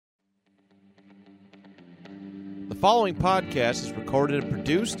following podcast is recorded and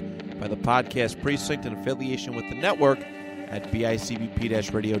produced by the Podcast Precinct in affiliation with the network at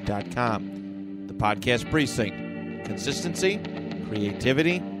bicbp-radio.com. The Podcast Precinct. Consistency,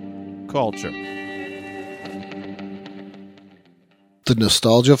 creativity, culture. The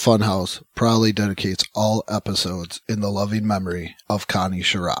Nostalgia Funhouse proudly dedicates all episodes in the loving memory of Connie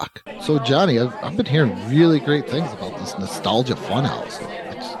Chirac. So, Johnny, I've been hearing really great things about this Nostalgia Funhouse.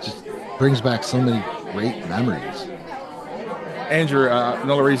 It just brings back so many great memories. Andrew,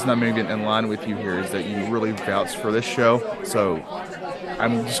 another reason I'm moving in line with you here is that you really vouched for this show. So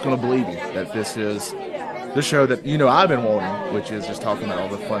I'm just going to believe you that this is the show that I've been wanting, which is just talking about all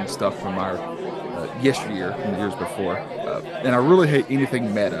the fun stuff from our yesteryear and the years before. And I really hate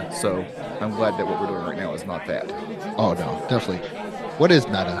anything meta, so I'm glad that what we're doing right now is not that. Oh, no, definitely. What is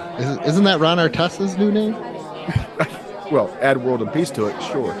meta? Isn't that Ron Artest's new name? Well, add World and Peace to it,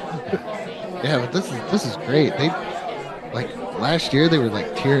 sure. Yeah, but this is great. They, last year they were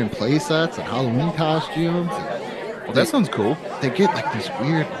tearing play sets and Halloween costumes. Well, that sounds cool. They get these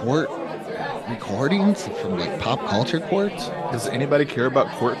weird court recordings from pop culture courts. Does anybody care about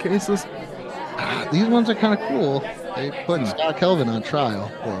court cases? These ones are kind of cool. They put Scott Kelvin on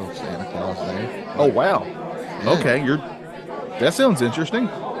trial. Poor old Santa Claus there. Oh, wow. Yeah. Okay, that sounds interesting.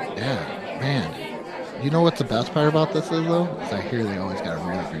 Yeah, man. You know what's the best part about this is, though? Is I hear they always got a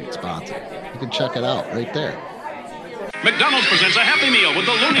really great sponsor. You can check it out right there. McDonald's presents a Happy Meal with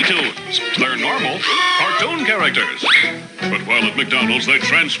the Looney Tunes. They're normal, cartoon characters. But while at McDonald's, they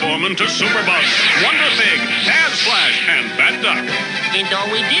transform into Superbug, Wonder Pig, Taz Flash, and Bat Duck. And all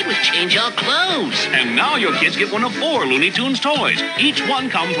we did was change our clothes. And now your kids get one of 4 Looney Tunes toys. Each one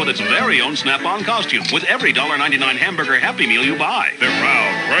comes with its very own Snap-on costume with every $1.99 hamburger Happy Meal you buy. They're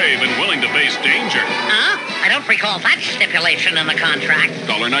proud, brave, and willing to face danger. Huh? I don't recall that stipulation in the contract.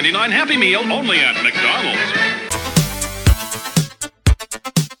 $1.99 Happy Meal only at McDonald's.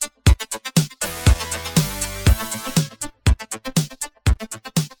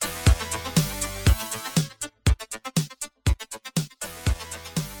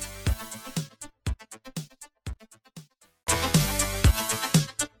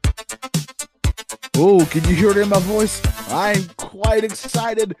 Oh, can you hear it in my voice? I'm quite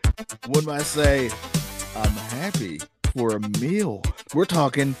excited when I say I'm happy for a meal. We're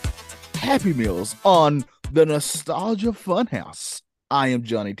talking Happy Meals on the Nostalgia Funhouse. I am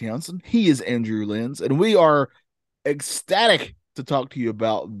Johnny Townsend. He is Andrew Lenz, and we are ecstatic to talk to you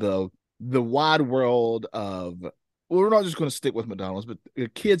about the wide world of, well, we're not just going to stick with McDonald's, but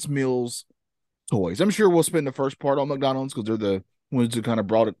kids' meals toys. I'm sure we'll spend the first part on McDonald's because they're the ones who kind of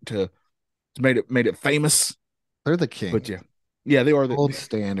brought it to made it famous. They're the king. But yeah, they are the gold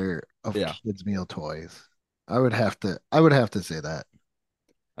standard of kids' meal toys. I would have to say that.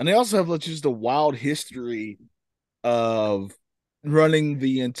 And they also have just a wild history of running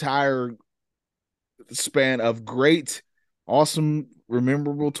the entire span of great, awesome,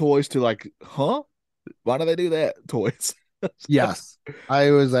 rememberable toys to why do they do that? Toys. Yes.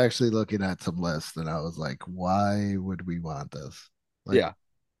 I was actually looking at some lists and I was like, why would we want this? Yeah.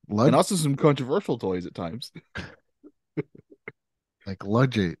 And also some controversial toys at times. Like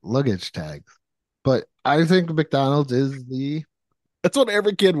luggage tags. But I think McDonald's is that's what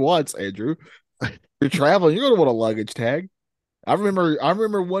every kid wants, Andrew. You're traveling, you're gonna want a luggage tag. I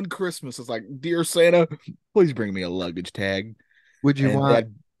remember one Christmas, it's like, dear Santa, please bring me a luggage tag. Would you want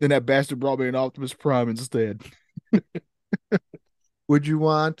then that bastard brought me an Optimus Prime instead. Would you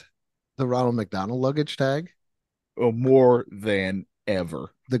want the Ronald McDonald luggage tag? Oh, more than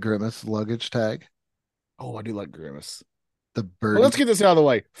ever. The Grimace luggage tag. Oh, I do like Grimace. The bird. Well, let's get this out of the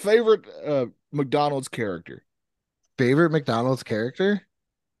way. Favorite McDonald's character? Favorite McDonald's character?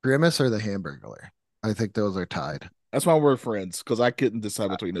 Grimace or the Hamburglar? I think those are tied. That's why we're friends, because I couldn't decide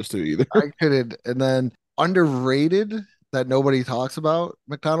between those two either. I couldn't. And then underrated that nobody talks about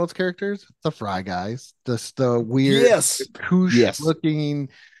McDonald's characters, the Fry Guys. Just the weird koosh looking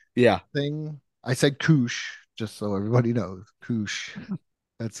thing. I said koosh, just so everybody knows. Koosh.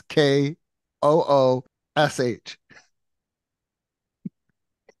 That's Koosh. I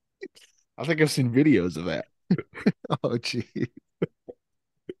think I've seen videos of that. Oh, geez.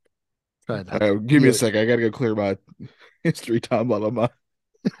 Give me a second. I got to go clear my history timeline on my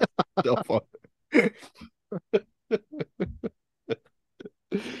cell phone.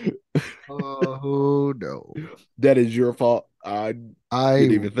 Oh, no. That is your fault. I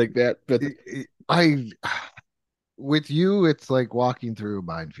didn't even think that. But with you, it's like walking through a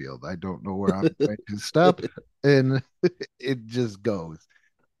minefield. I don't know where I'm going to step, and it just goes.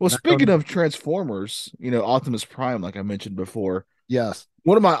 Well, speaking of Transformers, Optimus Prime, like I mentioned before. Yes.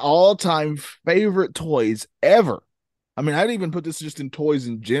 One of my all-time favorite toys ever I mean, I'd even put this just in toys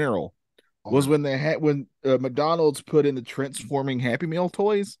in general. Was when they had McDonald's put in the transforming Happy Meal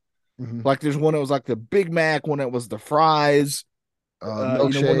toys. Mm-hmm. Like there's one that was like the Big Mac, one that was the fries,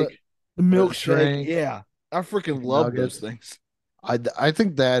 milkshake, the milkshake. Yeah, I freaking love those things. I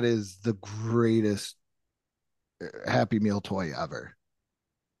think that is the greatest Happy Meal toy ever.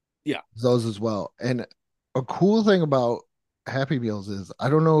 Yeah, those as well. And a cool thing about Happy Meals is I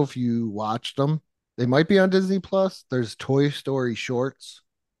don't know if you watched them. They might be on Disney Plus. There's Toy Story shorts.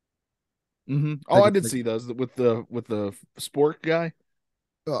 Mm-hmm. Oh, I did see those with the sport guy.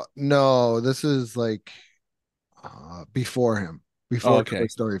 No, this is like before him, before Toy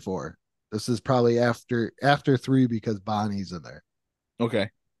Story 4. This is probably after 3 because Bonnie's in there. Okay.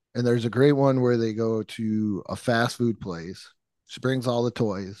 And there's a great one where they go to a fast food place. She brings all the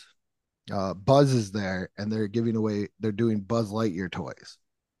toys. Buzz is there, and they're doing Buzz Lightyear toys.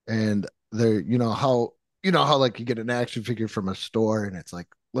 And they're, you know how like you get an action figure from a store and it's like,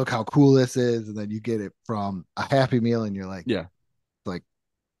 look how cool this is, and then you get it from a Happy Meal and you're like, yeah,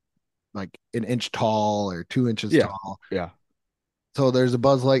 like an inch tall or 2 inches tall. Yeah. So there's a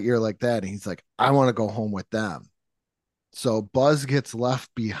Buzz Lightyear like that, and he's like, I want to go home with them. So Buzz gets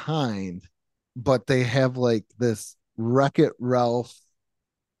left behind, but they have like this Wreck-It Ralph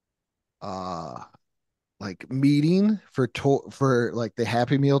like meeting for like the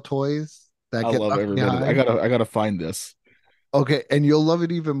Happy Meal toys that I get love left every minute. I gotta find this. Okay, and you'll love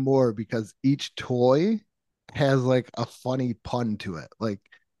it even more because each toy has like a funny pun to it. Like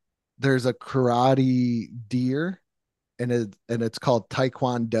there's a karate deer and it's called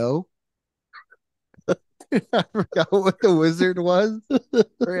Taekwondo. I forgot what the wizard was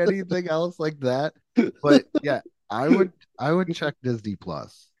or anything else like that. But yeah, I would check Disney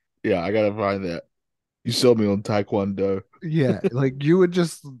Plus. Yeah, I gotta find that. You sold me on Taekwondo. Yeah, like you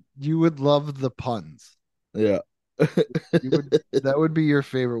would love the puns. Yeah. That would be your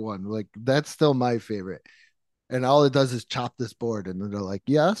favorite one. Like that's still my favorite. And all it does is chop this board, and they're like,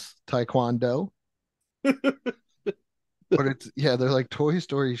 yes, Taekwondo. But they're like Toy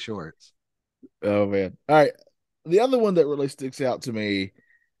Story shorts. Oh man. All right. The other one that really sticks out to me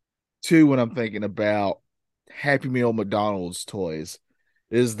too when I'm thinking about Happy Meal McDonald's toys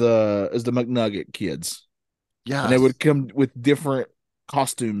is the McNugget kids. Yeah. And they would come with different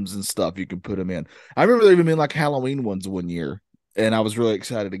costumes and stuff you can put them in. I remember they even been like Halloween ones one year, and I was really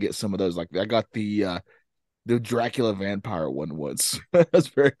excited to get some of those. Like I got the Dracula vampire one once. I was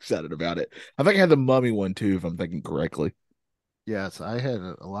very excited about it. I think I had the mummy one too, if I'm thinking correctly. Yes, I had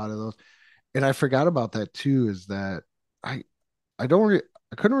a lot of those. And I forgot about that too, is that I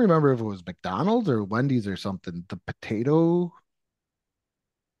couldn't remember if it was McDonald's or Wendy's or something. The potato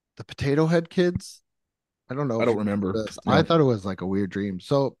head kids. I don't know. I don't remember. No. I thought it was like a weird dream.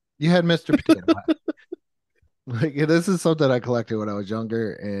 So you had Mr. Potato Head. Like this is something I collected when I was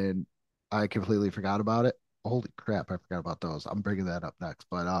younger, and I completely forgot about it. Holy crap, I forgot about those. I'm bringing that up next.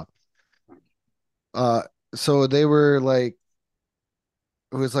 But so they were like,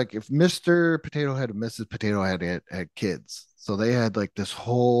 it was like if Mr. Potato Head and Mrs. Potato Head had kids. So they had like this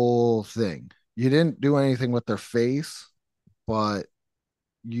whole thing. You didn't do anything with their face, but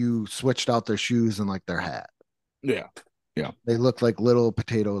you switched out their shoes and like their hat. Yeah. Yeah. They looked like little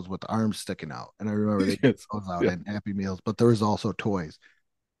potatoes with arms sticking out. And I remember they put those out in Happy Meals, but there was also toys.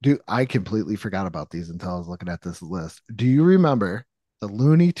 Dude, I completely forgot about these until I was looking at this list. Do you remember the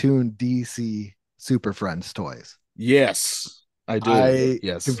Looney Tune DC Super Friends toys? Yes, I do. I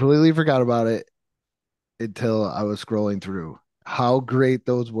yes. completely forgot about it until I was scrolling through. How great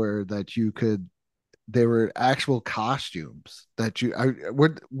those were that they were actual costumes that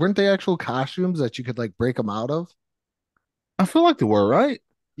weren't they actual costumes that you could like break them out of? I feel like they were, right?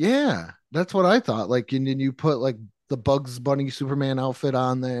 Yeah, that's what I thought. Like, and then you put like the Bugs Bunny Superman outfit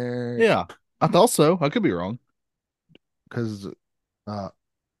on there. Yeah, I thought so. I could be wrong. Because I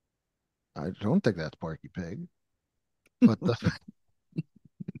don't think that's Porky Pig. But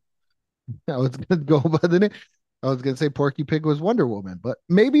I was gonna go by the name. I was gonna say Porky Pig was Wonder Woman, but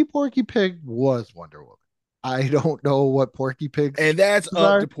maybe Porky Pig was Wonder Woman. I don't know what Porky Pig. And that's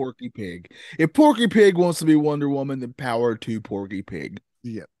up to Porky Pig. If Porky Pig wants to be Wonder Woman, then power to Porky Pig.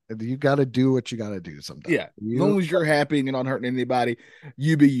 Yeah. You got to do what you got to do sometimes. Yeah. As long as you're happy and you're not hurting anybody,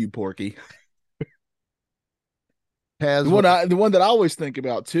 you be you, Porky. The one that I always think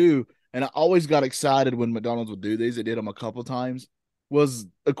about too, and I always got excited when McDonald's would do these, they did them a couple times, was,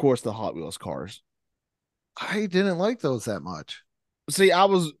 of course, the Hot Wheels cars. I didn't like those that much. See, I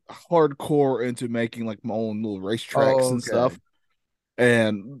was hardcore into making like my own little racetracks and stuff.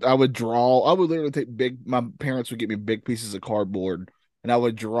 And I would literally take my parents would get me big pieces of cardboard and I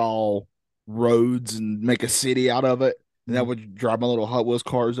would draw roads and make a city out of it. and I would drive my little Hot Wheels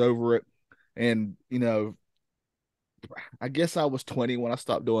cars over it. And I guess I was 20 when I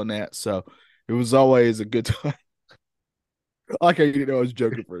stopped doing that, so it was always a good time. Like I was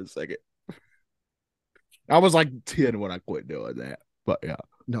joking for a second. I was like 10 when I quit doing that, but yeah.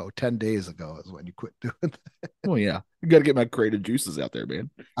 No, 10 days ago is when you quit doing that. Well, yeah, you got to get my creative juices out there, man.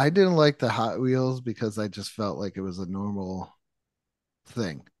 I didn't like the Hot Wheels because I just felt like it was a normal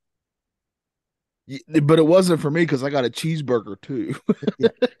thing. But it wasn't for me because I got a cheeseburger too. Yeah.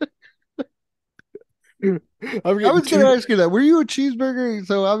 I was going to ask you that. Were you a cheeseburger?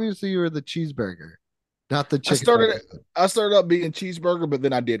 So obviously you were the cheeseburger, not the chicken. I started up being cheeseburger, but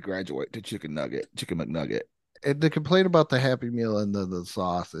then I did graduate to chicken McNugget. And the complaint about the Happy Meal and the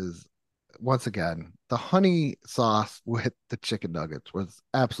sauce is, once again, the honey sauce with the chicken nuggets was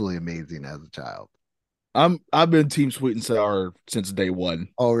absolutely amazing as a child. I've been team sweet and sour since day one.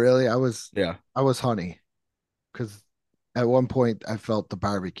 Oh, really? I was honey, because at one point I felt the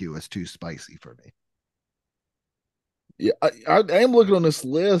barbecue was too spicy for me. Yeah, I am looking on this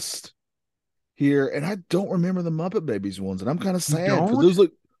list here, and I don't remember the Muppet Babies ones, and I'm kind of sad because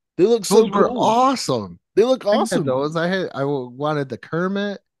they look so cool. Awesome. They look awesome. Those I wanted the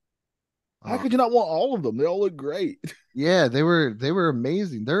Kermit. How could you not want all of them? They all look great. Yeah, they were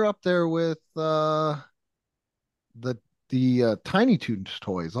amazing. They're up there with the Tiny Toons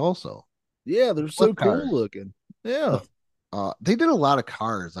toys also. Yeah, they're so cool looking. Yeah. They did a lot of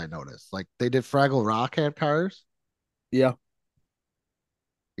cars, I noticed. Like they did Fraggle Rock had cars. Yeah.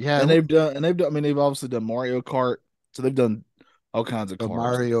 Yeah. And they've done I mean, they've obviously done Mario Kart. So they've done all kinds of cars. The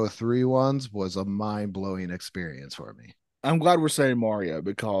Mario 3 ones was a mind-blowing experience for me. I'm glad we're saying Mario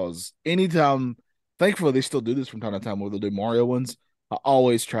because anytime, thankfully they still do this from time to time where they'll do Mario ones. I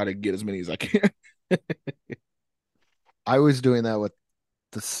always try to get as many as I can. I was doing that with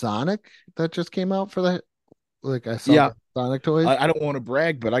the Sonic that just came out for that. Like I saw the Sonic toys. I don't want to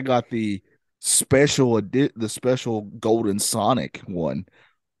brag, but I got the special golden Sonic one.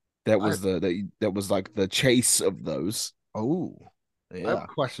 That was that was like the chase of those. Oh, yeah. I have a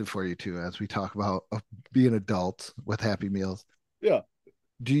question for you too, as we talk about being adults with Happy Meals. Yeah.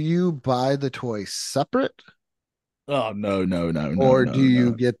 Do you buy the toys separate? Oh no! Or do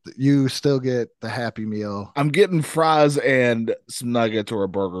you still get the Happy Meal? I'm getting fries and some nuggets or a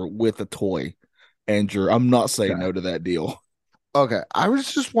burger with a toy, Andrew. I'm not saying no to that deal. Okay, I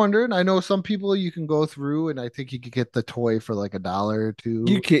was just wondering. I know some people you can go through, and I think you could get the toy for like $1 or $2.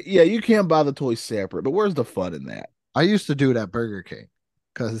 You can buy the toy separate, but where's the fun in that? I used to do it at Burger King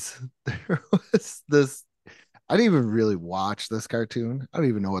because there was this. I didn't even really watch this cartoon. I don't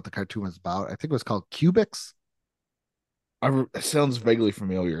even know what the cartoon was about. I think it was called Cubix. It sounds vaguely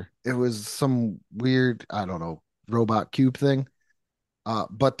familiar. It was some weird, I don't know, robot cube thing.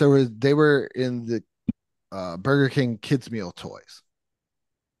 But they were in the Burger King kids meal toys.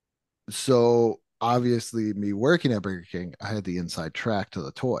 So obviously, me working at Burger King, I had the inside track to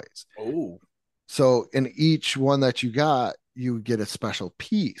the toys. Oh. So in each one that you got, you get a special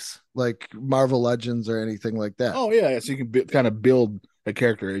piece, like Marvel Legends or anything like that. Oh yeah, so you can kind of build a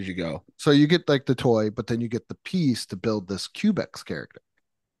character as you go. So you get like the toy, but then you get the piece to build this Cubix character.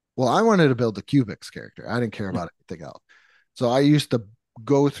 Well, I wanted to build the Cubix character. I didn't care about anything else. So I used to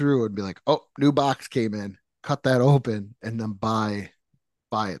go through and be like, "Oh, new box came in. Cut that open and then buy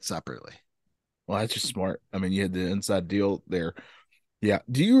it separately." Well, that's just smart. I mean, you had the inside deal there. Yeah.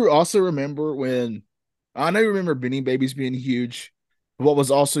 Do you also remember when I know you remember Beanie Babies being huge? What was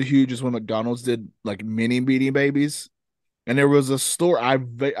also huge is when McDonald's did like mini Beanie Babies. And there was a store, I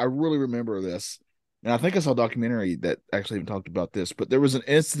really remember this. And I think I saw a documentary that actually even talked about this. But there was an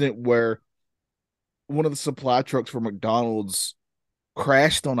incident where one of the supply trucks for McDonald's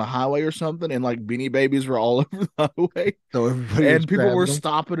crashed on a highway or something, and like Beanie Babies were all over the highway. So and people were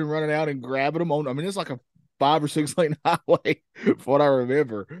stopping and running out and grabbing them on. I mean, it's like a 5 or 6 lane highway, from what I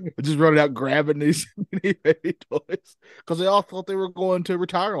remember. Just running out grabbing these Beanie Baby toys because they all thought they were going to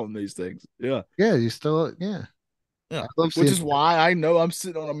retire on these things. Yeah. Yeah, you still, yeah. Yeah. Which is why I know I'm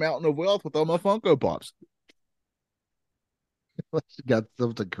sitting on a mountain of wealth with all my Funko Pops. You got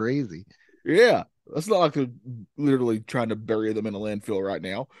something crazy. Yeah. That's not like they're literally trying to bury them in a landfill right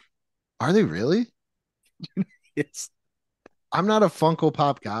now. Are they really? Yes. I'm not a Funko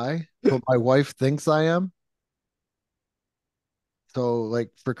Pop guy, but my wife thinks I am. So,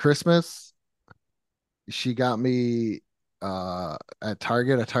 like, for Christmas, she got me at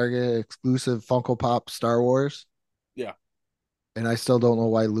Target, a Target exclusive Funko Pop Star Wars. Yeah. And I still don't know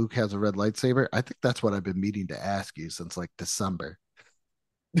why Luke has a red lightsaber. I think that's what I've been meaning to ask you since like December.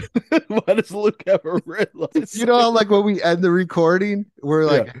 Why does Luke have a red lightsaber? You know, like when we end the recording, we're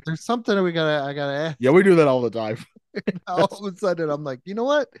like, there's something I gotta ask. Yeah, we do that all the time. All of a sudden, I'm like, you know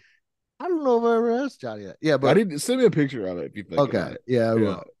what? I don't know if I ever asked Johnny that. Yeah, but I didn't send me a picture of it if you think about it. Yeah, I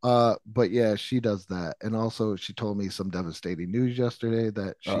will. But yeah, she does that. And also she told me some devastating news yesterday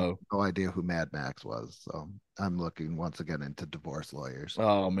that she had no idea who Mad Max was. So I'm looking once again into divorce lawyers.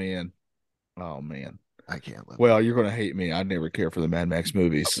 Oh man. I can't live. Well, you're gonna hate me. I never care for the Mad Max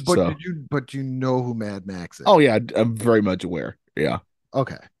movies. But you know who Mad Max is. Oh yeah, I'm very much aware. Yeah.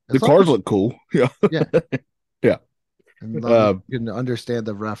 Okay. The cars look cool. Yeah. Yeah. Yeah. And you can understand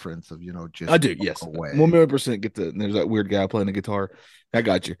the reference of, just I do, yes. 1,000,000% get there's that weird guy playing the guitar. I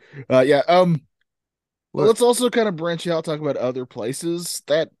got you. Yeah. Let's also kind of branch out, talk about other places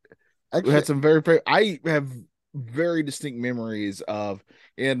that had some I have very distinct memories of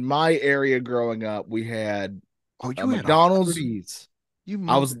in my area growing up. We had McDonald's.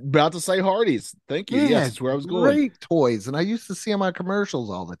 I was about to say Hardee's. Thank you. Yes, that's where I was going. Great toys, and I used to see them on commercials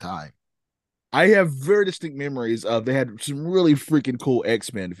all the time. I have very distinct memories of they had some really freaking cool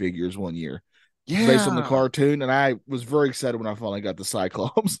X-Men figures one year. Yeah. Based on the cartoon, and I was very excited when I finally got the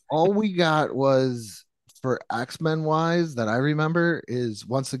Cyclops. All we got was for X-Men wise that I remember is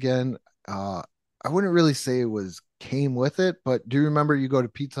once again, I wouldn't really say it came with it, but do you remember you go to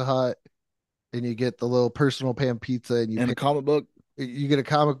Pizza Hut and you get the little personal pan pizza and a comic book? You get a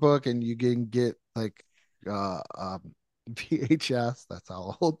comic book and you can get like VHS, that's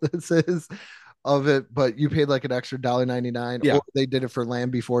how old this is, of it, but you paid like an extra $1.99. Yeah. Or they did it for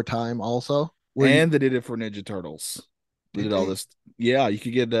Land Before Time also. They did it for Ninja Turtles. They did all this. Yeah, you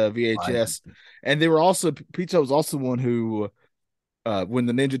could get a VHS. And they were also, Pizza was also one who, when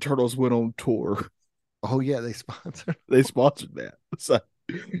the Ninja Turtles went on tour. Oh, yeah, they sponsored that. So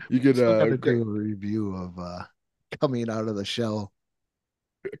you could do a review of coming out of the shell.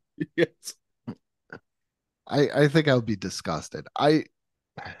 Yes. I think I would be disgusted. I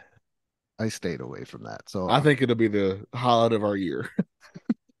stayed away from that. So I think it'll be the highlight of our year.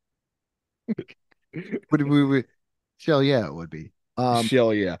 Would we Shell? Yeah, it would be.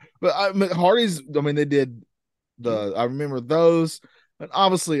 Shell, yeah. But Hardee's, I mean, they did I remember those. And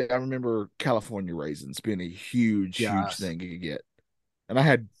obviously, I remember California raisins being a huge thing you could get. And I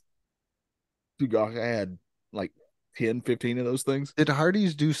had like 10, 15 of those things. Did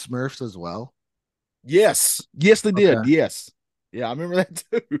Hardee's do Smurfs as well? Yes. Yes, they did. Yes. Yeah, I remember that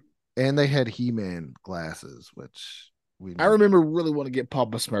too. And they had He-Man glasses, which I remember really want to get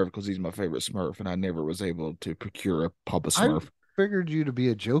Papa Smurf because he's my favorite Smurf, and I never was able to procure a Papa Smurf. I figured you to be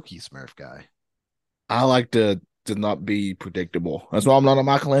a jokey Smurf guy. I like to not be predictable. That's why I'm not a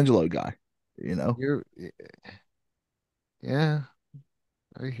Michelangelo guy. Yeah,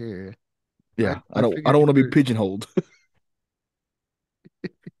 I hear you. Yeah, I don't want to be pigeonholed.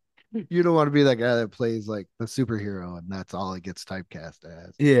 You don't want to be that guy that plays like the superhero and that's all he gets typecast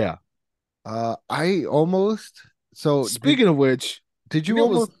as. Yeah. I almost. So speaking of which, did you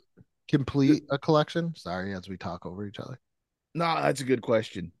almost complete a collection? Sorry, as we talk over each other. No, that's a good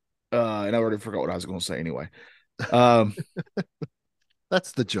question. And I already forgot what I was going to say anyway. That's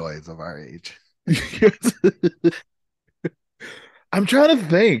the joys of our age. I'm trying to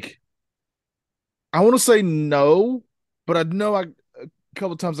think. I want to say no, but I know a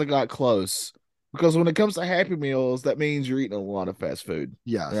couple times I got close because when it comes to Happy Meals, that means you're eating a lot of fast food.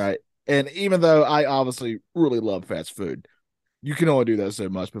 Yeah. Right. And even though I obviously really love fast food, you can only do that so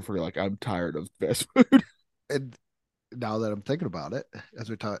much before you're like, I'm tired of fast food. And now that I'm thinking about it, as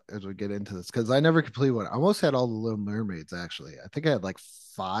we get into this, because I never completed one. I almost had all the Little Mermaids, actually. I think I had like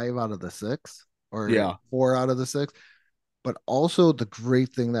 5 out of the 6 or 4 out of the 6. But also the great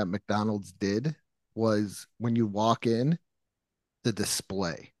thing that McDonald's did was when you walk in, the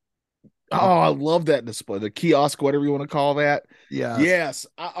display. Oh, I love that display. The kiosk, whatever you want to call that. Yeah. Yes.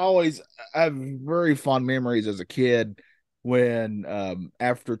 I have very fond memories as a kid when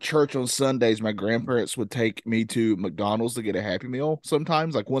after church on Sundays, my grandparents would take me to McDonald's to get a Happy Meal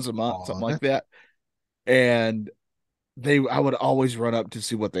sometimes, like once a month, something like that. And I would always run up to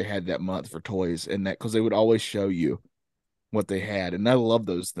see what they had that month for toys and that because they would always show you what they had. And I love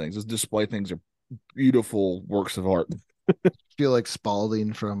those things. Those display things are beautiful works of art. Feel like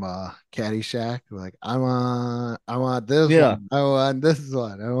Spalding from Caddyshack. Like I want this one. I want this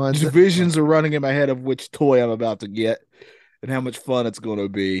one. I want visions are running in my head of which toy I'm about to get and how much fun it's going to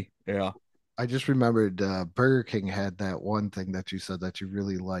be. Yeah. I just remembered Burger King had that one thing that you said that you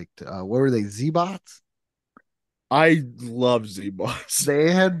really liked. What were they? Z-Bots? I love Z-Bots.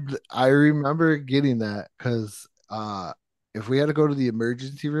 I remember getting that because if we had to go to the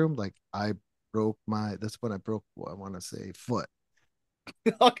emergency room, like that's when I broke, I want to say, foot.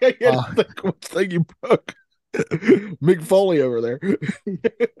 Okay, which thing you broke? Mick Foley over there.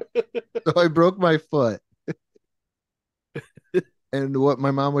 So I broke my foot. And what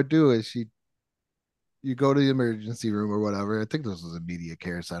my mom would do is you go to the emergency room or whatever. I think this was a media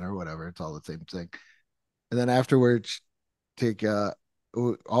care center or whatever. It's all the same thing. And then afterwards, take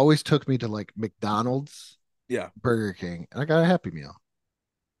always took me to like McDonald's, Burger King, and I got a Happy Meal.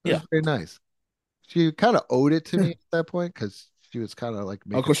 It was very nice. She kind of owed it to me at that point because she was kind of like,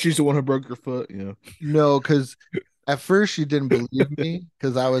 because she's the one who broke your foot. No, because at first she didn't believe me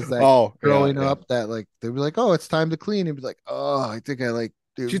because I was growing up that like they were like, oh, it's time to clean. And be like, oh, I think I like.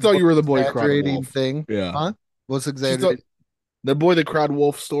 She thought you were the boy cried wolf thing. Yeah, huh? What's exaggerating? The boy that cried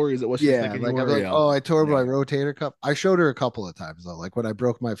wolf story. Is that what she's thinking? Like I'm like, oh, I tore my rotator cuff. I showed her a couple of times though, like when I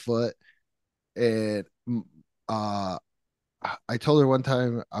broke my foot, and I told her one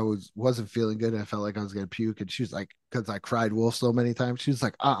time I wasn't feeling good. And I felt like I was gonna puke, and she was like, because I cried wolf so many times, she was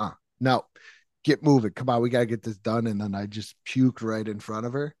like, no, get moving, come on, we gotta get this done. And then I just puked right in front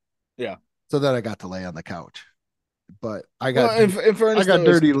of her. Yeah. So then I got to lay on the couch, but I got I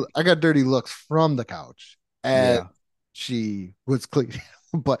got dirty looks from the couch, and she was clean.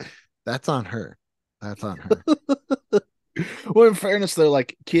 But that's on her. That's on her. Well, in fairness, though,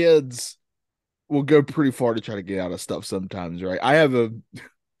 like kids will go pretty far to try to get out of stuff sometimes, right?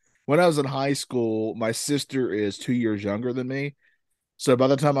 When I was in high school, my sister is 2 years younger than me. So by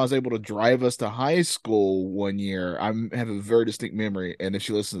the time I was able to drive us to high school one year, I have a very distinct memory. And if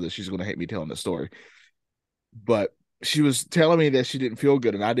she listens to this, she's going to hate me telling this story. But she was telling me that she didn't feel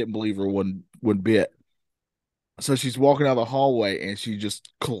good, and I didn't believe her one bit. So she's walking out the hallway, and she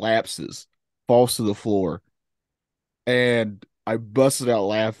just collapses, falls to the floor. And I busted out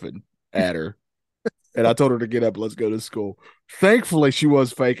laughing at her. And I told her to get up, let's go to school. Thankfully, she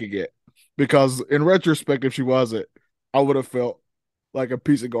was faking it, because in retrospect, if she wasn't, I would have felt like a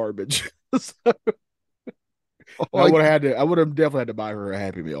piece of garbage. I would have definitely had to buy her a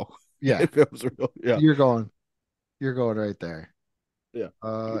Happy Meal. Yeah. If it was real. Yeah. You're going right there. Yeah.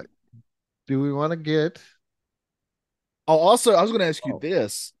 Do we want to get? Oh, also, I was going to ask you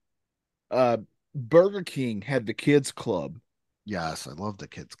this. Burger King had the kids club. Yes, I love the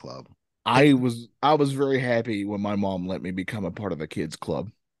kids club. I was very happy when my mom let me become a part of the kids club.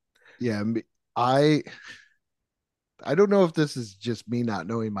 Yeah, I don't know if this is just me not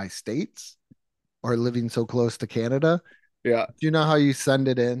knowing my states or living so close to Canada. Yeah. Do you know how you send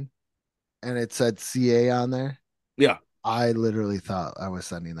it in and it said CA on there? Yeah. I literally thought I was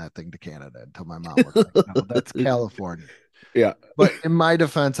sending that thing to Canada until my mom was like, no, that's California. Yeah. But in my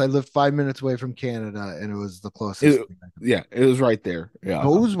defense, I lived 5 minutes away from Canada, and it was the closest. It was right there. Yeah.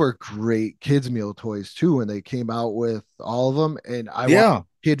 Those were great kids meal toys too when they came out with all of them. And I want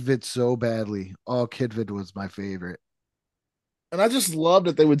Kidvid so badly. Oh, Kidvid was my favorite. And I just loved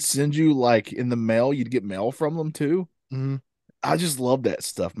that they would send you like in the mail, you'd get mail from them too. Mm-hmm. I just love that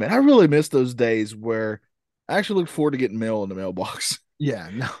stuff, man. I really miss those days where I actually look forward to getting mail in the mailbox. Yeah.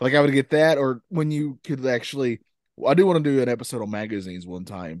 No. Like I would get that, or when you could actually, I do want to do an episode on magazines one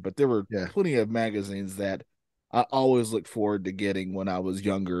time, but there were plenty of magazines that I always looked forward to getting when I was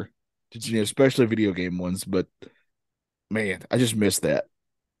younger, especially video game ones. But man, I just missed that.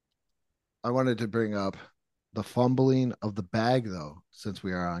 I wanted to bring up the fumbling of the bag, though, since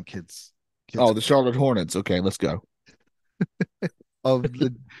we are on kids. Oh, the Charlotte Hornets. Okay, let's go. Of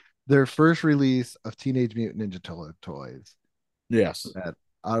their first release of Teenage Mutant Ninja Turtle toys. Yes. That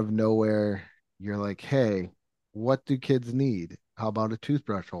out of nowhere, you're like, hey, what do kids need? How about a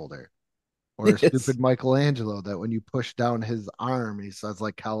toothbrush holder? Or a stupid Michelangelo that when you push down his arm, he says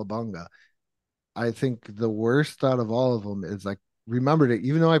like Cowabunga. I think the worst out of all of them is like, remembered it,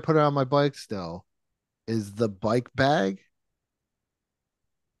 even though I put it on my bike still, is the bike bag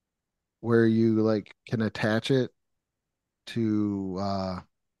where you like can attach it to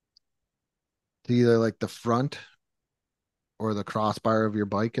either like the front or the crossbar of your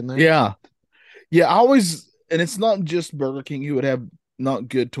bike in there. Yeah. I always, and it's not just Burger King who would have not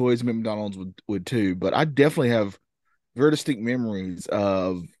good toys, McDonald's would too, but I definitely have very distinct memories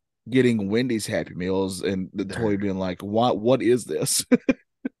of getting Wendy's Happy Meals and the toy being like, what is this?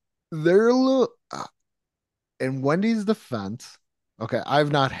 They're a little in Wendy's defense. Okay,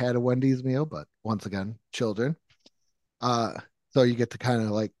 I've not had a Wendy's meal, but once again, children. So you get to kind of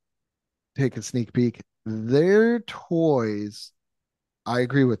like take a sneak peek. Their toys, I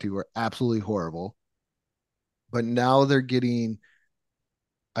agree with you, were absolutely horrible. But now they're getting,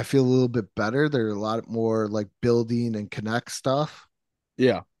 I feel a little bit better. They're a lot more like building and connect stuff.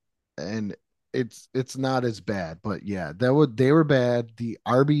 Yeah. And it's not as bad, but yeah, they were bad. The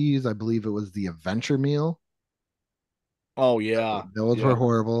Arby's, I believe it was the Adventure Meal. Oh yeah. Those were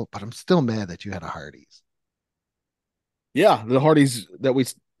horrible, but I'm still mad that you had a Hardee's. Yeah, the Hardee's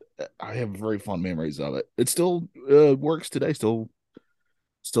I have very fond memories of it. It still works today. Still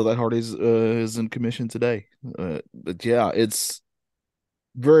Still, that Hardee's is in commission today. But yeah, it's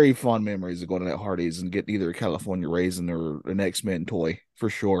very fond memories of going to that Hardee's and getting either a California raisin or an X-Men toy for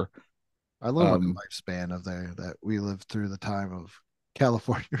sure. I love our lifespan of there that we lived through the time of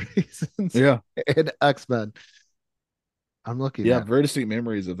California raisins. Yeah. And X-Men. I'm looking Yeah, at very distinct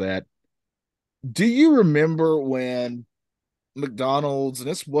memories of that. Do you remember when McDonald's, and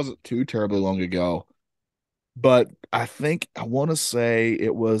this wasn't too terribly long ago, but I think I want to say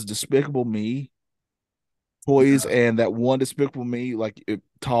it was Despicable Me toys, and that one Despicable Me, like it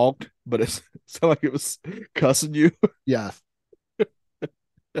talked, but it sounded like it was cussing you. Yes.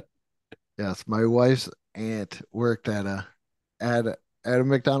 Yes. My wife's aunt worked at a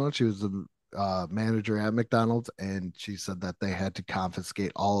McDonald's. She was the manager at McDonald's, and she said that they had to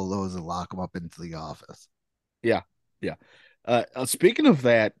confiscate all of those and lock them up into the office. Yeah. Yeah. Speaking of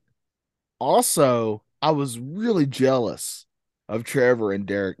that, also, I was really jealous of Trevor and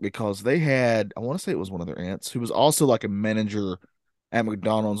Derek because they had, I want to say it was one of their aunts who was also like a manager at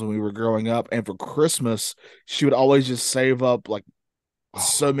McDonald's when we were growing up. And for Christmas, she would always just save up like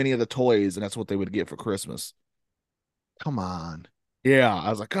so many of the toys, and that's what they would get for Christmas. Come on. Yeah. I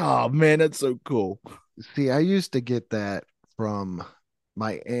was like, oh man, that's so cool. See, I used to get that from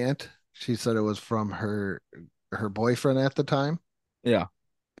my aunt. She said it was from her boyfriend at the time. Yeah.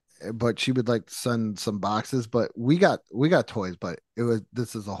 But she would like send some boxes, but we got toys, but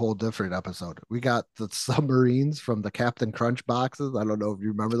this is a whole different episode. We got the submarines from the Captain Crunch boxes. I don't know if you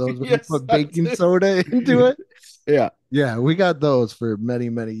remember those when Yes, you put baking soda into it. Yeah. Yeah, we got those for many,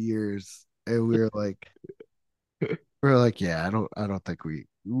 many years. And we were like, yeah, I don't think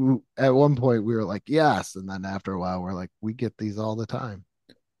at one point we were like, yes, and then after a while we're like, we get these all the time.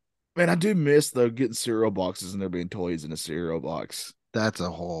 Man, I do miss though getting cereal boxes and there being toys in a cereal box. That's a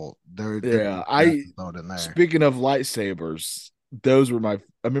whole Yeah, in there. Speaking of lightsabers, those were I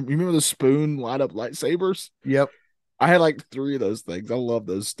remember the spoon light up lightsabers? Yep. I had like 3 of those things. I love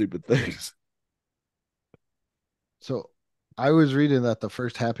those stupid things. So I was reading that the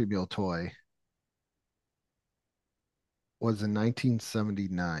first Happy Meal toy was in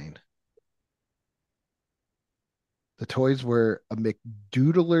 1979. The toys were a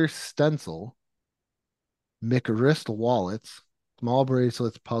McDoodler stencil, McWrist wallets, small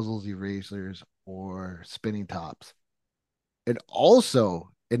bracelets, puzzles, erasers, or spinning tops. And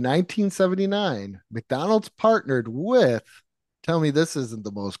also in 1979, McDonald's partnered with, tell me this isn't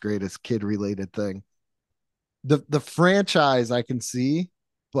the most greatest kid related thing. The franchise I can see,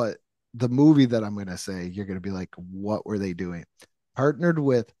 but the movie that I'm going to say, you're going to be like, what were they doing? Partnered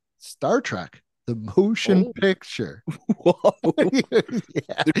with Star Trek, the motion picture. Whoa.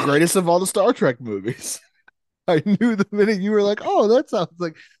 Yeah. The greatest of all the Star Trek movies. I knew the minute you were like, oh, that sounds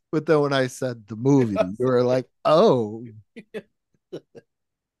like, but then when I said the movie, you were like, oh.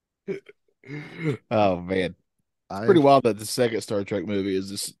 Oh, man. It's pretty wild that the second Star Trek movie is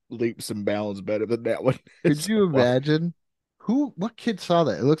just leaps and bounds better than that one. Could you imagine what kid saw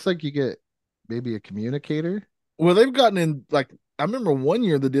that? It looks like you get maybe a communicator. Well, they've gotten in like, I remember one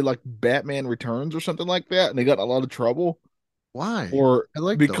year they did like Batman Returns or something like that, and they got in a lot of trouble. Why? Or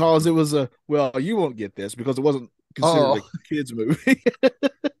because it was well, you won't get this because it wasn't considered a kids movie.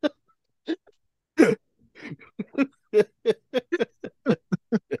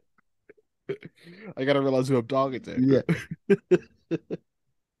 I gotta realize who I'm talking to. Yeah.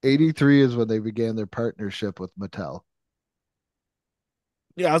 83 is when they began their partnership with Mattel.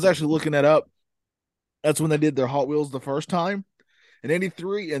 Yeah, I was actually looking that up. That's when they did their Hot Wheels the first time. In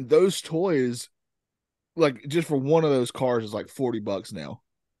 83, and those toys, like just for one of those cars is like $40 now.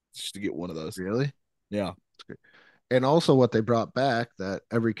 Just to get one of those. Really? Yeah. And also what they brought back that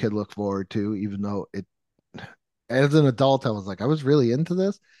every kid looked forward to, even though as an adult, I was like, I was really into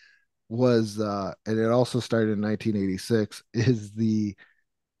this, and it also started in 1986, is the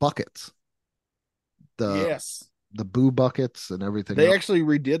buckets. Yes. The Boo buckets and everything. They actually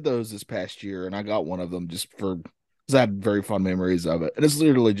redid those this past year, and I got one of them just because I had very fun memories of it. And it's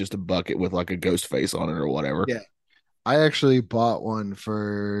literally just a bucket with like a ghost face on it or whatever. Yeah. I actually bought one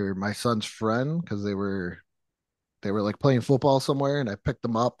for my son's friend because they were like playing football somewhere, and I picked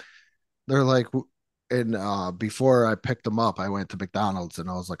them up. They're like, and before I picked them up, I went to McDonald's and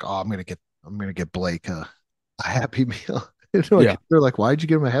I was like, oh, I'm gonna get Blake a Happy Meal. They're like, why'd you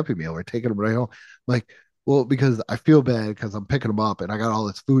give him a Happy Meal? We're taking him right home. I'm like, well, because I feel bad because I'm picking him up and I got all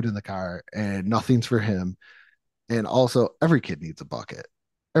this food in the car and nothing's for him. And also, every kid needs a bucket.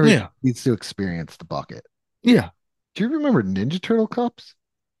 Every kid needs to experience the bucket. Yeah. Do you remember Ninja Turtle cups?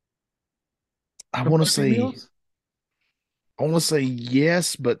 I want to say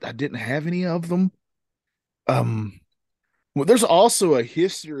yes, but I didn't have any of them. Well, there's also a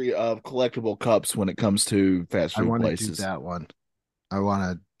history of collectible cups when it comes to fast I food want to do places. that one. I want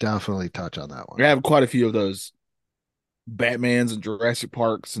to definitely touch on that one. I have quite a few of those Batmans and Jurassic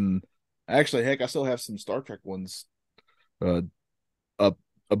Parks, and actually, heck, I still have some Star Trek ones uh, up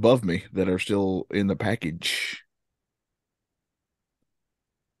above me that are still in the package.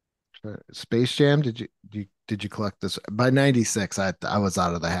 Space Jam, did you collect this? By 96, I was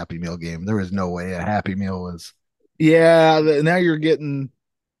out of the Happy Meal game. There was no way a Happy Meal was. Yeah, now it's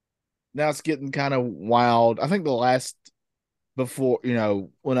getting kind of wild. I think the last before,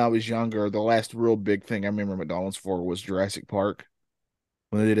 when I was younger, the last real big thing I remember McDonald's for was Jurassic Park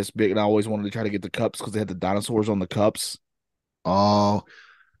when they did this big, and I always wanted to try to get the cups because they had the dinosaurs on the cups. Oh,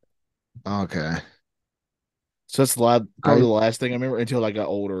 okay. So that's probably the last thing I remember until I got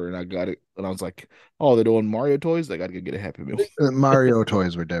older and I got it, and I was like, "Oh, they're doing Mario toys. They got to go get a Happy Meal." Mario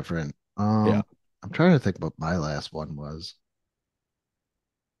toys were different. Yeah, I'm trying to think what my last one was.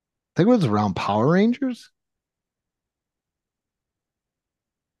 I think it was around Power Rangers.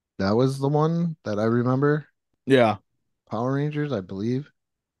 That was the one that I remember. yeah. Power Rangers, I believe.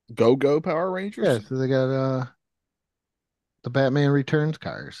 Go Power Rangers. Yeah, so they got the Batman Returns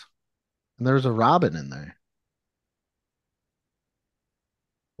cars, and there's a Robin in there.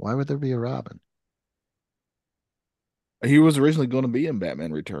 Why would there be a Robin? He was originally going to be in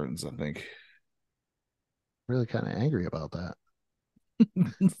Batman Returns, I think. Really kind of angry about that.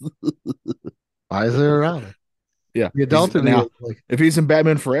 Why is there a Robin? Yeah, the adult in now, if he's in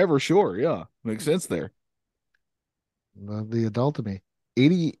Batman Forever, sure, yeah, makes sense there. The adult in me,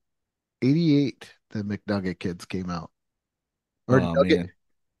 88, the McNugget kids came out, or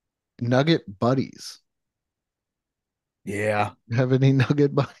Nugget Buddies. Yeah, have any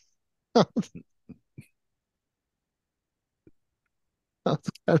Nugget Buddies? That's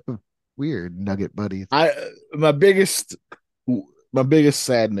kind of weird, Nugget Buddies. My biggest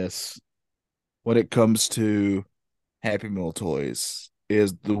sadness when it comes to Happy Meal toys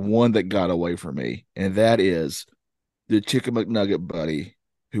is the one that got away from me, and that is the Chicken McNugget Buddy,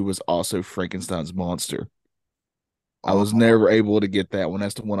 who was also Frankenstein's monster. I was never able to get that one.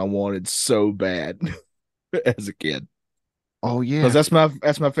 That's the one I wanted so bad as a kid. Oh yeah, because that's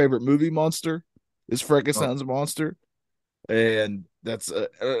my favorite movie monster is Frankenstein's monster, and that's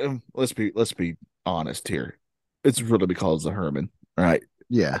let's be honest here. It's really because of Herman, right?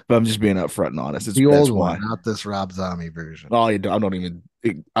 Yeah, but I'm just being upfront and honest. It's the old one, not this Rob Zombie version. Oh, I don't even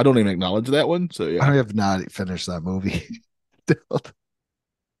acknowledge that one. So yeah, I have not finished that movie.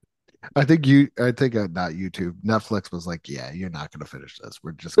 I think not YouTube. Netflix was like, yeah, you're not going to finish this.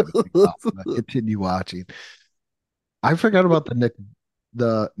 We're just going to continue watching. I forgot about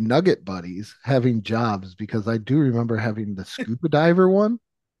the Nugget Buddies having jobs because I do remember having the scuba diver one.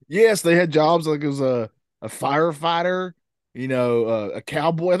 Yes, they had jobs like it was a firefighter, a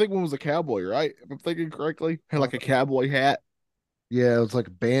cowboy. I think one was a cowboy, right? If I'm thinking correctly, had like a cowboy hat. Yeah, it was like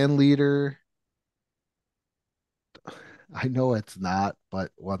a band leader. I know it's not,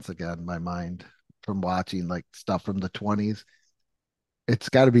 but once again, my mind from watching like stuff from the 20s, it's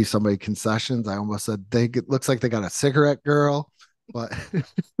got to be somebody concessions. I almost said it looks like they got a cigarette girl, but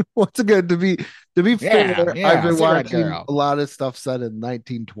once again, to be fair, I've been watching a lot of stuff set in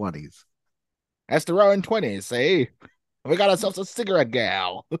 1920s. That's the roaring 20s. See, we got ourselves a cigarette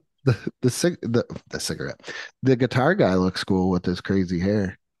gal. The cigarette. The guitar guy looks cool with his crazy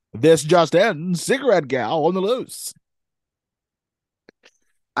hair. This just in, cigarette gal on the loose.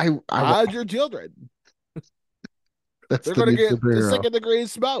 I hide your children. They're going to get the second degree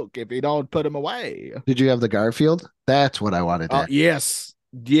smoke if you don't put them away. Did you have the Garfield? That's what I wanted. Yes.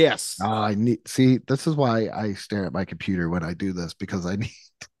 I need. See, this is why I stare at my computer when I do this, because I need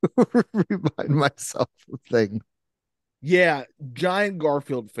to remind myself of things. Yeah, giant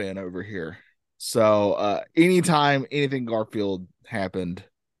Garfield fan over here. So anytime anything Garfield happened,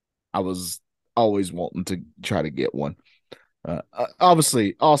 I was always wanting to try to get one.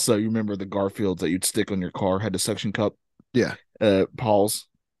 Obviously, also you remember the Garfields that you'd stick on your car had the suction cup. Yeah. Paul's.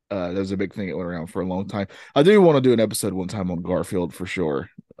 That was a big thing that went around for a long time. I do want to do an episode one time on Garfield for sure.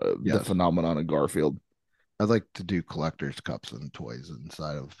 Yes. The phenomenon of Garfield. I'd like to do collector's cups and toys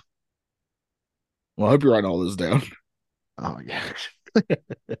inside of. Well, I hope you're writing all this down. Oh yeah.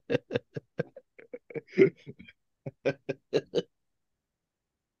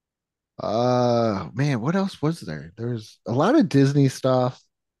 Man, what else was there? There's a lot of Disney stuff.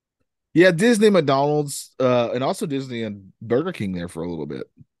 Yeah, Disney, McDonald's, and also Disney and Burger King there for a little bit.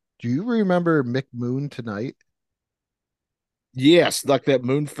 Do you remember McMoon Tonight? Yes, like that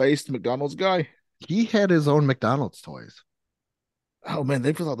moon-faced McDonald's guy. He had his own McDonald's toys. Oh man,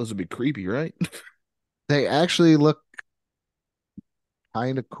 they thought those would be creepy, right? They actually look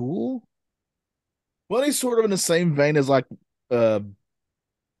kind of cool. Well, he's sort of in the same vein as like,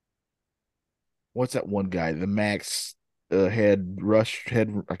 what's that one guy? The Max head. I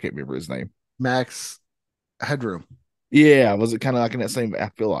can't remember his name. Max Headroom. Yeah, was it kind of like in that same? I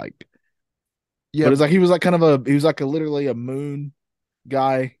feel like. Yeah, but it's like he was like literally a moon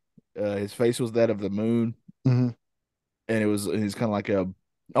guy. His face was that of the moon, and he's kind of like a.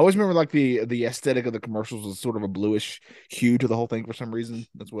 I always remember like the aesthetic of the commercials was sort of a bluish hue to the whole thing for some reason.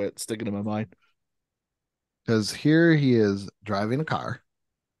 That's why it's sticking in my mind. Because here he is driving a car.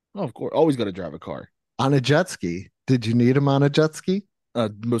 Oh, of course, always got to drive a car on a jet ski. Did you need him on a jet ski?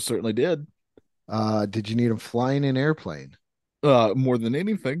 Most certainly did. Did you need him flying an airplane? More than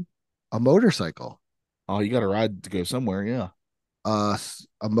anything. A motorcycle. Oh, you got to ride to go somewhere, yeah. A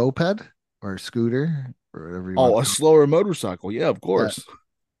moped or a scooter or whatever you want. Oh, a slower motorcycle, yeah, of course. Yeah.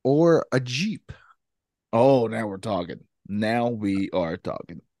 Or a Jeep. Oh, now we're talking. Now we are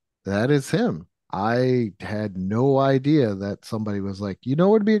talking. That is him. I had no idea that somebody was like, you know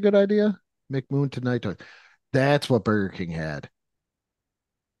what would be a good idea? McMoon Tonight. That's what Burger King had.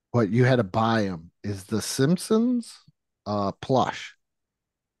 What you had to buy them is the Simpsons plush.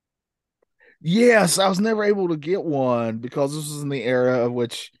 Yes, I was never able to get one because this was in the era of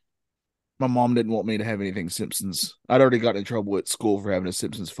which my mom didn't want me to have anything Simpsons. I'd already gotten in trouble at school for having a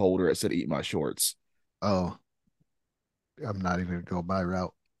Simpsons folder that said "Eat my shorts." Oh, I'm not even gonna go my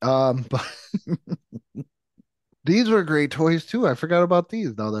route. But these were great toys too. I forgot about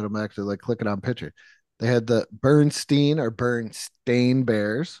these now that I'm actually like clicking on picture. They had the Bernstein or Bernstein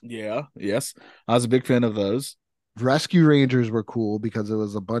bears. Yeah, yes. I was a big fan of those. Rescue Rangers were cool because it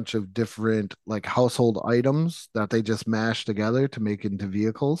was a bunch of different like household items that they just mashed together to make into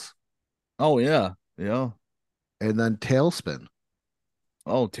vehicles. Oh yeah, yeah. And then TaleSpin.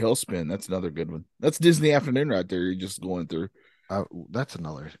 Oh, TaleSpin. That's another good one. That's Disney Afternoon right there. You're just going through. That's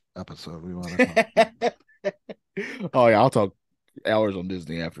another episode we want to talk about. Oh yeah, I'll talk hours on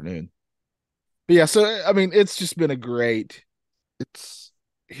Disney Afternoon. But yeah, so I mean, it's just been a great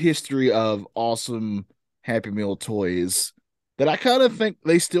history of awesome Happy Meal toys that I kind of think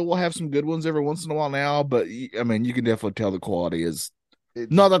they still will have some good ones every once in a while now. But I mean, you can definitely tell the quality is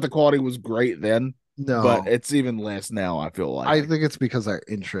not that the quality was great then, no, but it's even less now. I feel like I think it's because our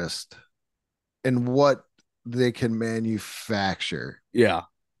interest in what they can manufacture,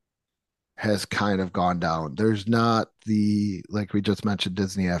 has kind of gone down. There's not the, like we just mentioned,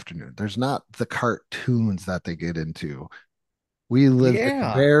 Disney Afternoon. There's not the cartoons that they get into. We live in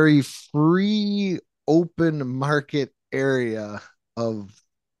a very free, open market area of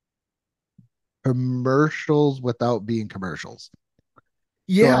commercials without being commercials.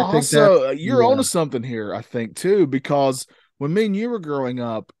 Yeah, so also you're onto something here, I think, too, because when me and you were growing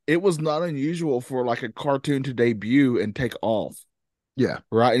up, it was not unusual for like a cartoon to debut and take off. Yeah.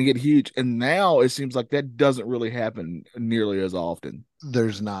 Right. And get huge. And now it seems like that doesn't really happen nearly as often.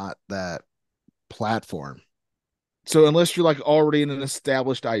 There's not that platform. So unless you're like already in an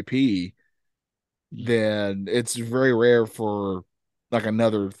established IP, then it's very rare for like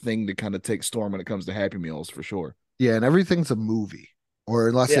another thing to kind of take storm when it comes to Happy Meals for sure. Yeah. And everything's a movie. Or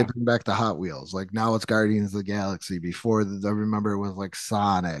unless they bring back the Hot Wheels. Like now it's Guardians of the Galaxy. Before I remember it was like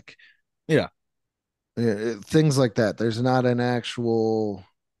Sonic. Yeah. Things like that. There's not an actual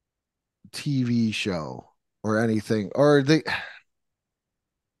TV show or anything. Or they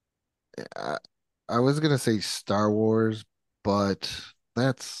I was gonna say Star Wars, but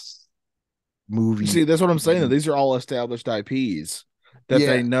that's movie. See, that's what I'm saying. That these are all established IPs that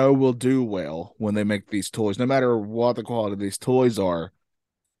they know will do well when they make these toys, no matter what the quality of these toys are.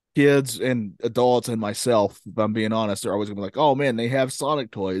 Kids and adults and myself, if I'm being honest, are always gonna be like, "Oh man, they have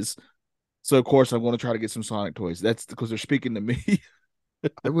Sonic toys." So of course I'm going to try to get some Sonic toys. That's because they're speaking to me.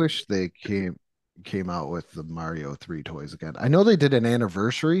 I wish they came out with the Mario 3 toys again. I know they did an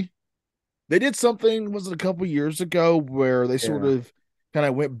anniversary. They did something, was it a couple years ago, where they sort of kind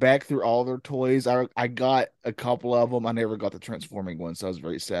of went back through all their toys. I got a couple of them. I never got the transforming one, so I was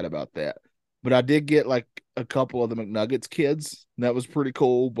very sad about that. But I did get like a couple of the McNuggets kids. And that was pretty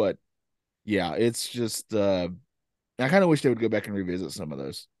cool. But yeah, it's just I kind of wish they would go back and revisit some of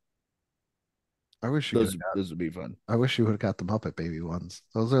those. I wish those would be fun. I wish you would have got the Muppet Baby ones.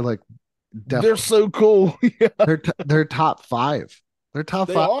 Those are like they're so cool. Yeah. They're top 5. They're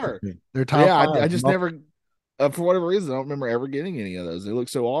top 5. Are. They're top 5. I just never for whatever reason I don't remember ever getting any of those. They look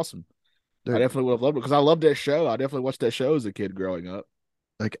so awesome. I definitely would have loved it because I loved that show. I definitely watched that show as a kid growing up.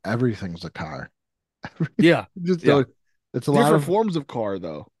 Like everything's a car. Yeah. It's a lot different of forms of car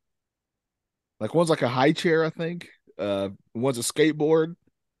though. Like one's like a high chair, I think. One's a skateboard.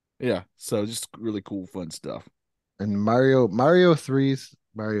 Yeah, so just really cool, fun stuff. And Mario 3's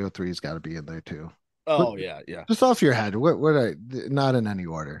got to be in there too. Oh yeah. Just off your head, not in any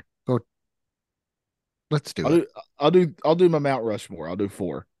order. Go. Let's do it. I'll do my Mount Rushmore. I'll do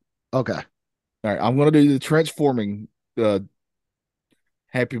 4. Okay. All right. I'm gonna do the transforming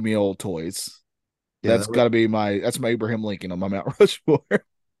Happy Meal toys. Yeah, that's my Abraham Lincoln on my Mount Rushmore.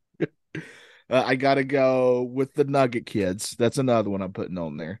 I gotta go with the Nugget Kids. That's another one I'm putting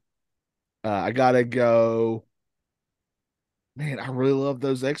on there. I gotta go. Man, I really love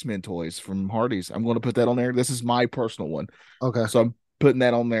those X-Men toys from Hardee's. I'm going to put that on there. This is my personal one. Okay. So I'm putting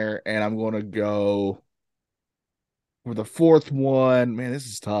that on there, and I'm going to go for the 4th one. Man, this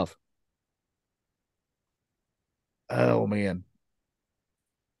is tough. Oh, man.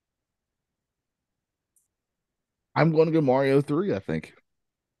 I'm going to go Mario 3, I think.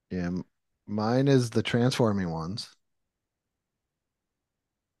 Yeah, mine is the transforming ones.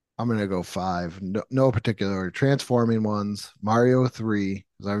 I'm gonna go 5. No particular order. Transforming ones, Mario 3,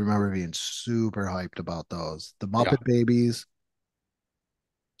 because I remember being super hyped about those. The Muppet Babies,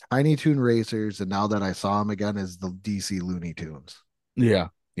 Tiny Toon Racers, and now that I saw them again, is the DC Looney Tunes. Yeah.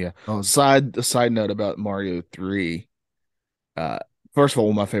 Side note about Mario 3. First of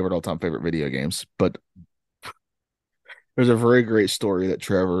all, one of my all-time favorite video games, but there's a very great story that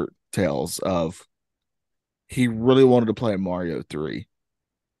Trevor tells of he really wanted to play Mario 3.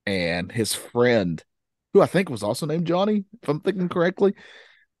 And his friend, who I think was also named Johnny, if I'm thinking correctly.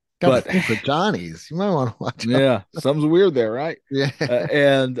 But for Johnny's, you might want to watch. Yeah, something's weird there, right? Yeah.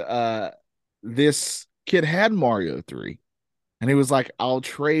 And this kid had Mario 3, and he was like, "I'll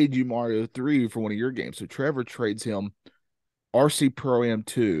trade you Mario 3 for one of your games." So Trevor trades him RC Pro Am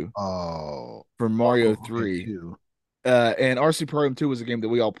 2 for Mario 3. And RC Pro Am 2 was a game that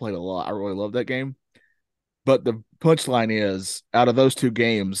we all played a lot. I really love that game. But the punchline is, out of those 2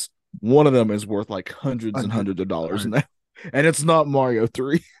 games, one of them is worth like hundreds and hundreds of dollars now. And it's not Mario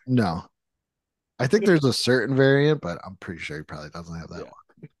 3. No. I think there's a certain variant, but I'm pretty sure he probably doesn't have that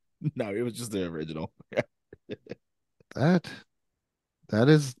one. No, it was just the original. That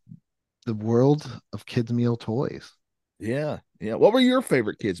is the world of kids' meal toys. Yeah. What were your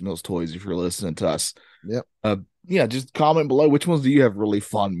favorite kids' meals toys if you're listening to us? Yep. Just comment below which ones do you have really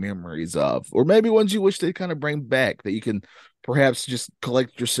fond memories of, or maybe ones you wish they kind of bring back that you can perhaps just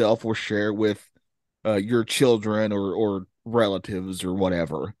collect yourself or share with your children or relatives or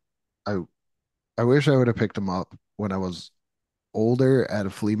whatever. I wish I would have picked them up when I was older at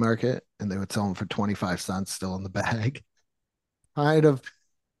a flea market and they would sell them for 25 cents still in the bag. I'd have,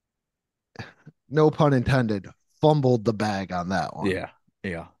 no pun intended, fumbled the bag on that one. Yeah.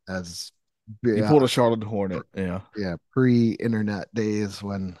 As you pulled a Charlotte Hornet. Yeah. Pre-internet days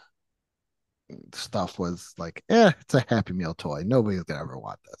when stuff was like, it's a Happy Meal toy. Nobody's gonna ever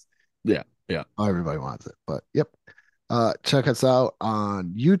want this. Yeah. Everybody wants it. But yep. Check us out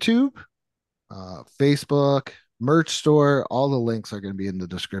on YouTube, Facebook, merch store. All the links are going to be in the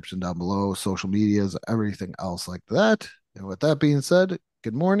description down below, social medias, everything else like that. And with that being said,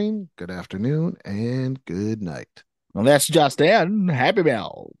 good morning, good afternoon, and good night. Well, that's just in. Happy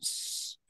Meals.